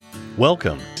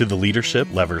Welcome to the Leadership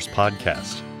Levers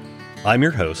Podcast. I'm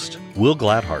your host, Will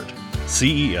Gladhart,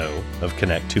 CEO of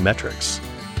Connect2Metrics.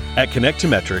 At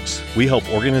Connect2Metrics, we help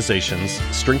organizations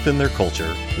strengthen their culture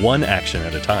one action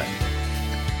at a time.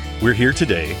 We're here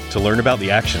today to learn about the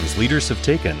actions leaders have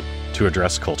taken to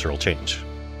address cultural change.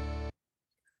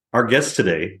 Our guest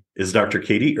today is Dr.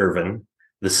 Katie Ervin,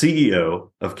 the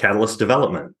CEO of Catalyst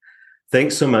Development.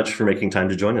 Thanks so much for making time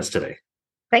to join us today.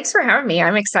 Thanks for having me.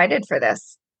 I'm excited for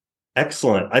this.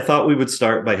 Excellent. I thought we would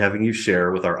start by having you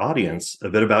share with our audience a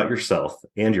bit about yourself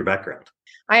and your background.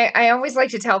 I always like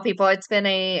to tell people it's been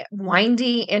a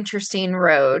windy, interesting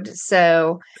road.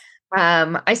 So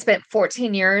I spent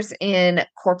 14 years in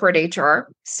corporate HR.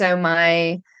 So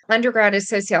my undergrad is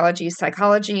sociology,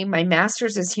 psychology. My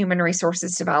master's is human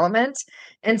resources development.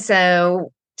 And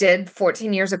so did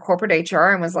 14 years of corporate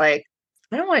HR and was like,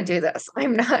 I don't want to do this.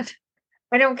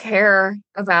 I don't care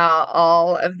about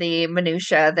all of the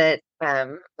minutia that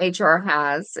HR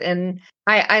has. And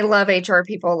I love HR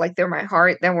people like they're my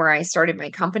heart. They're where I started my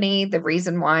company, the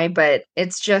reason why. But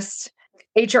it's just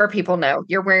HR people know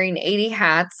you're wearing 80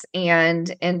 hats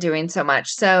and doing so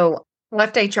much. So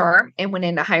left HR and went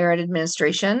into higher ed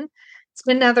administration.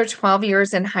 Spent another 12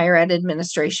 years in higher ed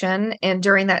administration. And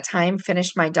during that time,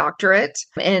 finished my doctorate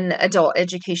in adult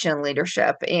education and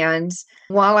leadership. And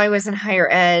while I was in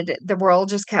higher ed, the world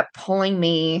just kept pulling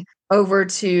me over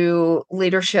to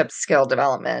leadership skill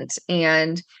development.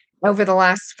 And over the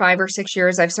last 5 or 6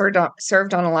 years, I've served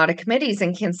on a lot of committees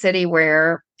in Kansas City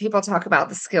where people talk about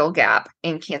the skill gap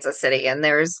in Kansas City. And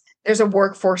there's a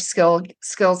workforce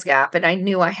skills gap. And I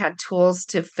knew I had tools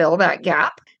to fill that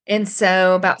gap. And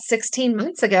so about 16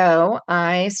 months ago,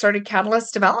 I started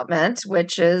Catalyst Development,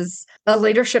 which is a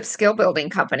leadership skill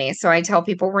building company. So I tell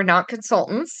people we're not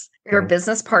consultants, we're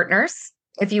business partners.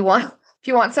 If you want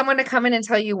someone to come in and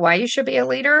tell you why you should be a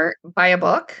leader, buy a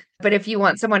book. But if you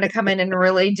want someone to come in and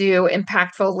really do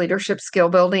impactful leadership skill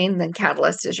building, then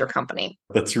Catalyst is your company.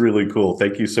 That's really cool.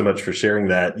 Thank you so much for sharing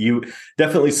that. You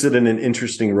definitely sit in an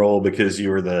interesting role because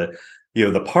you are the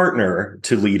partner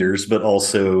to leaders, but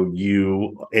also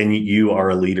you are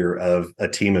a leader of a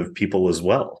team of people as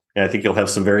well. And I think you'll have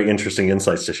some very interesting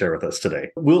insights to share with us today.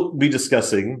 We'll be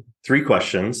discussing 3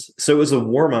 questions. So as a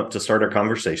warm-up to start our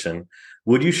conversation,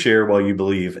 would you share why you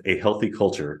believe a healthy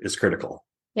culture is critical?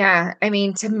 Yeah, I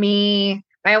mean, to me,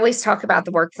 I always talk about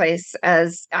the workplace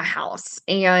as a house,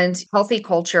 and healthy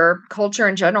culture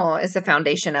in general is the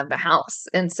foundation of the house.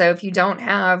 And so if you don't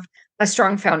have a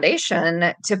strong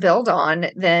foundation to build on,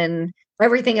 then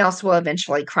everything else will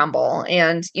eventually crumble.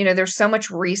 And, there's so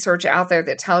much research out there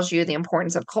that tells you the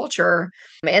importance of culture.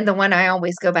 And the one I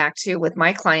always go back to with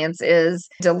my clients is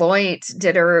Deloitte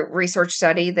did a research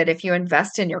study that if you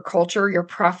invest in your culture, your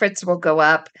profits will go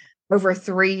up over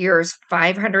 3 years,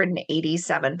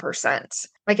 587%.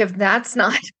 Like if that's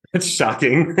not... It's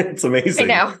shocking. It's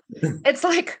amazing. I know. It's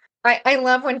like, I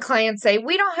love when clients say,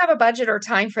 we don't have a budget or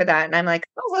time for that. And I'm like,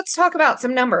 oh, let's talk about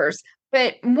some numbers.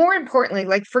 But more importantly,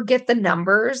 like forget the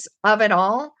numbers of it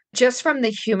all, just from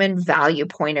the human value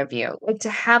point of view. Like to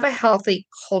have a healthy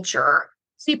culture,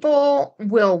 people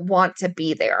will want to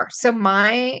be there. So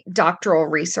my doctoral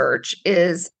research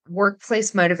is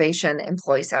workplace motivation,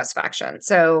 employee satisfaction.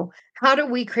 So how do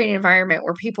we create an environment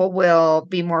where people will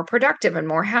be more productive and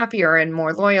more happier and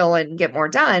more loyal and get more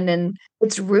done? And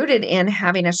it's rooted in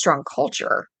having a strong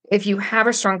culture. If you have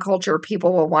a strong culture,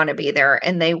 people will want to be there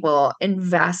and they will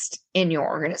invest in your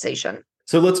organization.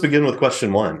 So let's begin with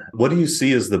question 1. What do you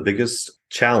see as the biggest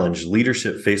challenge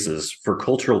leadership faces for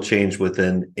cultural change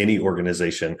within any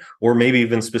organization, or maybe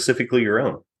even specifically your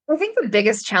own? I think the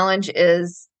biggest challenge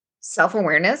is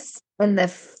self-awareness and the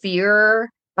fear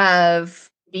of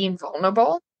being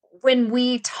vulnerable. When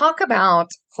we talk about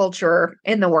culture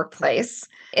in the workplace,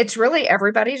 it's really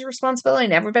everybody's responsibility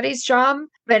and everybody's job.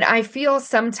 But I feel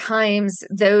sometimes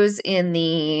those in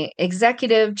the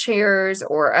executive chairs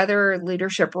or other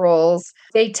leadership roles,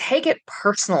 they take it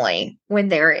personally when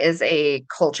there is a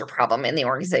culture problem in the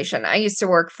organization. I used to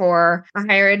work for a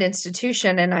higher ed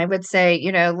institution, and I would say,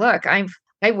 look,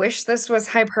 I wish this was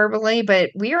hyperbole,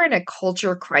 but we are in a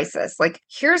culture crisis. Like,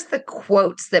 here's the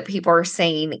quotes that people are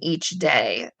saying each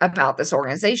day about this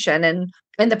organization.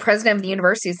 And the president of the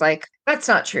university is like, that's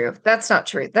not true. That's not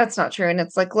true. That's not true. And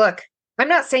it's like, look, I'm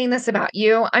not saying this about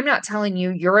you. I'm not telling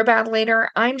you you're a bad leader.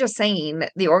 I'm just saying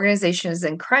the organization is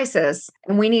in crisis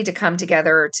and we need to come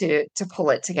together to pull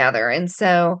it together. And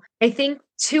so I think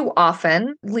too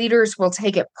often leaders will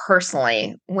take it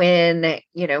personally when,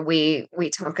 we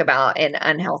talk about an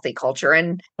unhealthy culture.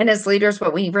 And as leaders,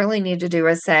 what we really need to do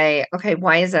is say, okay,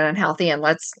 why is it unhealthy? And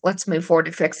let's move forward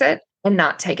to fix it and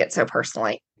not take it so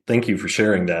personally. Thank you for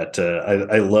sharing that.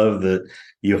 I love that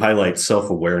you highlight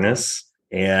self-awareness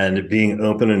and being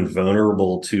open and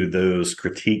vulnerable to those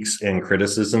critiques and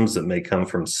criticisms that may come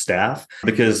from staff,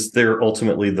 because they're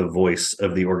ultimately the voice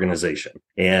of the organization.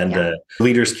 And Yeah.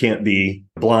 leaders can't be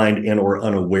blind and or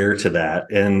unaware to that,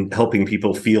 and helping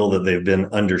people feel that they've been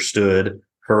understood,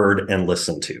 heard, and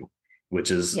listened to, Yeah.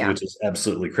 which is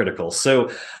absolutely critical. So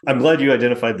I'm glad you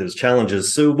identified those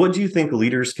challenges. So what do you think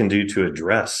leaders can do to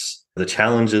address the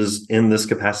challenges in this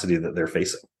capacity that they're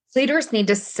facing? Leaders need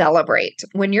to celebrate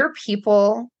when your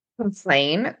people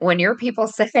complain, when your people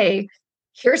say,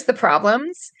 here's the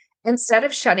problems, instead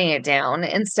of shutting it down,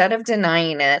 instead of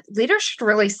denying it, leaders should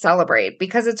really celebrate,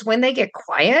 because it's when they get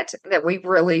quiet that we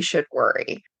really should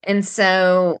worry. And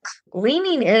so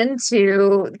leaning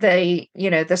into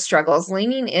the struggles,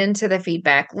 leaning into the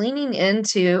feedback, leaning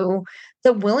into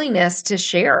the willingness to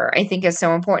share, I think is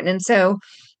so important. And so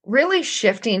really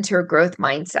shifting to a growth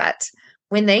mindset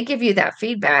when they give you that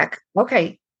feedback.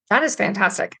 Okay, that is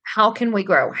fantastic. How can we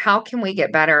grow? How can we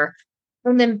get better?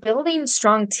 And then building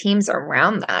strong teams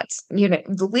around that.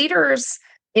 The leaders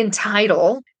in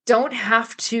title don't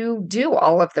have to do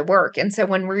all of the work. And so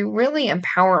when we really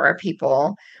empower our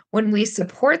people, when we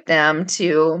support them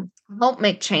to help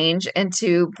make change and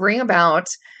to bring about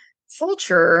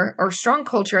culture or strong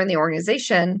culture in the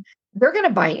organization, they're going to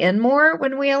buy in more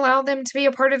when we allow them to be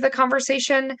a part of the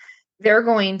conversation. They're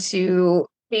going to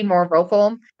be more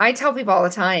vocal. I tell people all the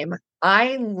time,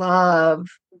 I love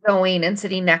going and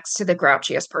sitting next to the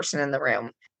grouchiest person in the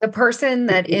room, the person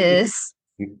that is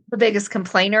the biggest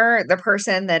complainer, the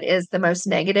person that is the most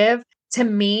negative. To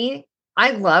me,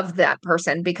 I love that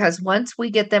person, because once we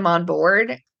get them on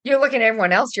board, you're looking at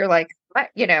everyone else, you're like, what?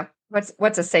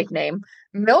 What's a safe name?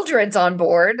 Mildred's on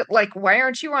board. Like, why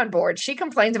aren't you on board? She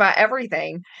complains about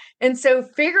everything. And so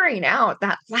figuring out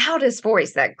that loudest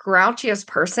voice, that grouchiest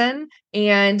person,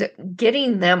 and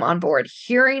getting them on board,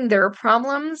 hearing their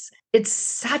problems, it's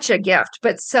such a gift.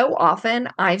 But so often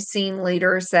I've seen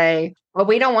leaders say, well,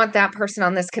 we don't want that person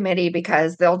on this committee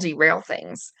because they'll derail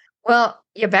things. Well,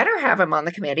 you better have them on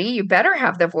the committee. You better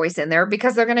have the voice in there,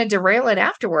 because they're going to derail it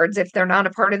afterwards if they're not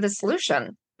a part of the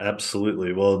solution.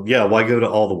 Absolutely. Well, yeah, why go to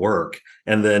all the work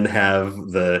and then have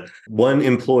the one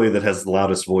employee that has the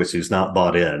loudest voice who's not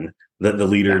bought in, that the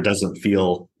leader Yeah. doesn't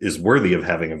feel is worthy of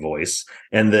having a voice?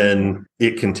 And then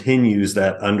it continues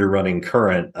that underrunning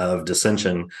current of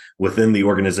dissension within the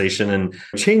organization. And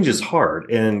change is hard,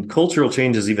 and cultural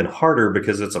change is even harder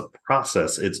because it's a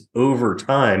process, it's over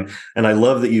time. And I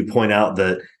love that you point out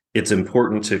that it's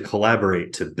important to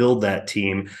collaborate, to build that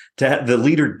team. The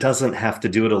leader doesn't have to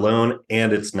do it alone,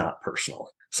 and it's not personal.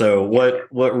 So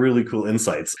what really cool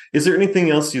insights. Is there anything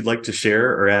else you'd like to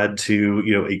share or add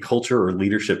to, a culture or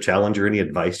leadership challenge, or any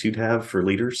advice you'd have for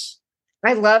leaders?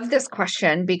 I love this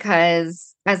question,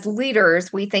 because as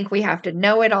leaders, we think we have to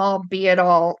know it all, be it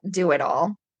all, do it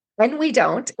all. And we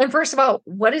don't. And first of all,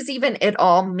 what does even it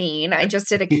all mean? I just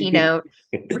did a keynote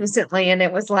recently, and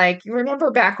it was like, you remember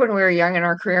back when we were young in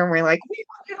our career and we are like, we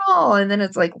want it all. And then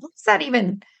it's like, what does that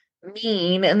even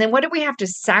mean? And then what do we have to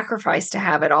sacrifice to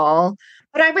have it all?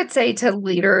 But I would say to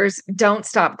leaders, don't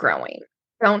stop growing,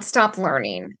 don't stop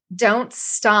learning, don't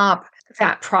stop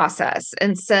that process.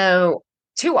 And so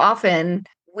too often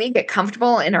we get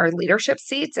comfortable in our leadership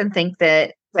seats and think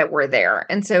that we're there.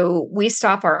 And so we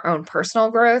stop our own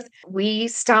personal growth. We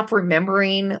stop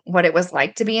remembering what it was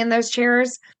like to be in those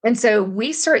chairs. And so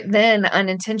we start then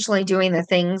unintentionally doing the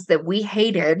things that we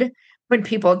hated when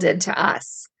people did to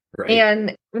us. Right.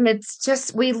 And it's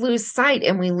just, we lose sight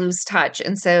and we lose touch.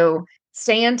 And so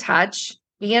stay in touch,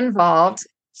 be involved,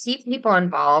 keep people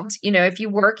involved. If you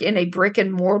work in a brick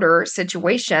and mortar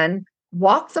situation,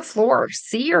 walk the floor,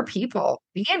 see your people,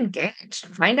 be engaged,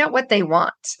 find out what they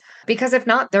want. Because if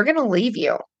not, they're going to leave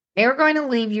you. They're going to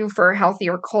leave you for a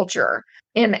healthier culture.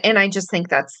 And I just think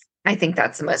that's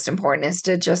the most important, is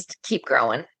to just keep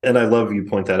growing. And I love you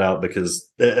point that out, because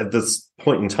at this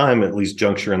point in time, at least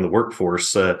juncture in the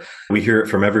workforce, we hear it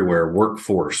from everywhere: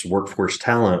 workforce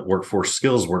talent, workforce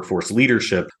skills, workforce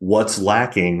leadership. What's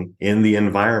lacking in the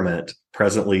environment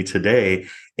presently today?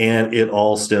 And it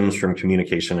all stems from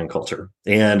communication and culture,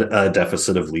 and a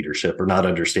deficit of leadership, or not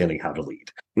understanding how to lead.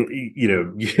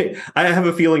 I have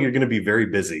a feeling you're going to be very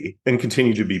busy and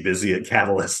continue to be busy at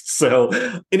Catalyst. So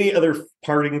any other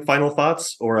parting final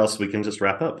thoughts, or else we can just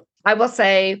wrap up? I will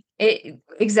say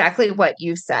exactly what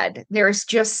you said. There's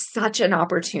just such an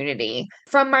opportunity.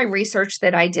 From my research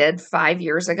that I did 5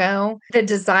 years ago, the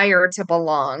desire to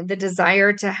belong, the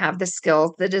desire to have the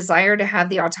skills, the desire to have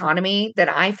the autonomy that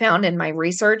I found in my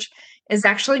research is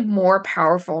actually more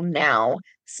powerful now,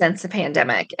 since the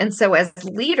pandemic. And so as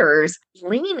leaders,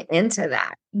 lean into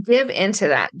that, give into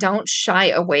that. Don't shy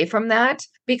away from that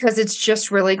because it's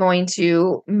just really going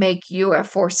to make you a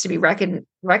force to be reckoned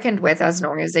with as an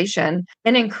organization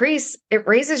and it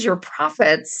raises your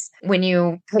profits when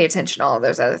you pay attention to all of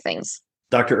those other things.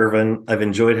 Dr. Ervin, I've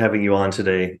enjoyed having you on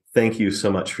today. Thank you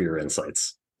so much for your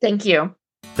insights. Thank you.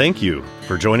 Thank you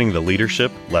for joining the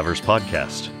Leadership Levers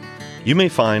podcast. You may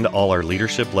find all our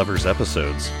Leadership Levers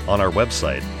episodes on our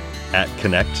website at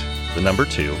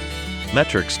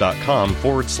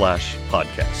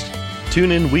connect2metrics.com/podcast.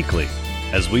 Tune in weekly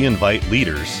as we invite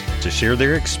leaders to share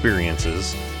their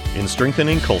experiences in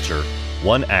strengthening culture,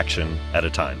 one action at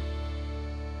a time.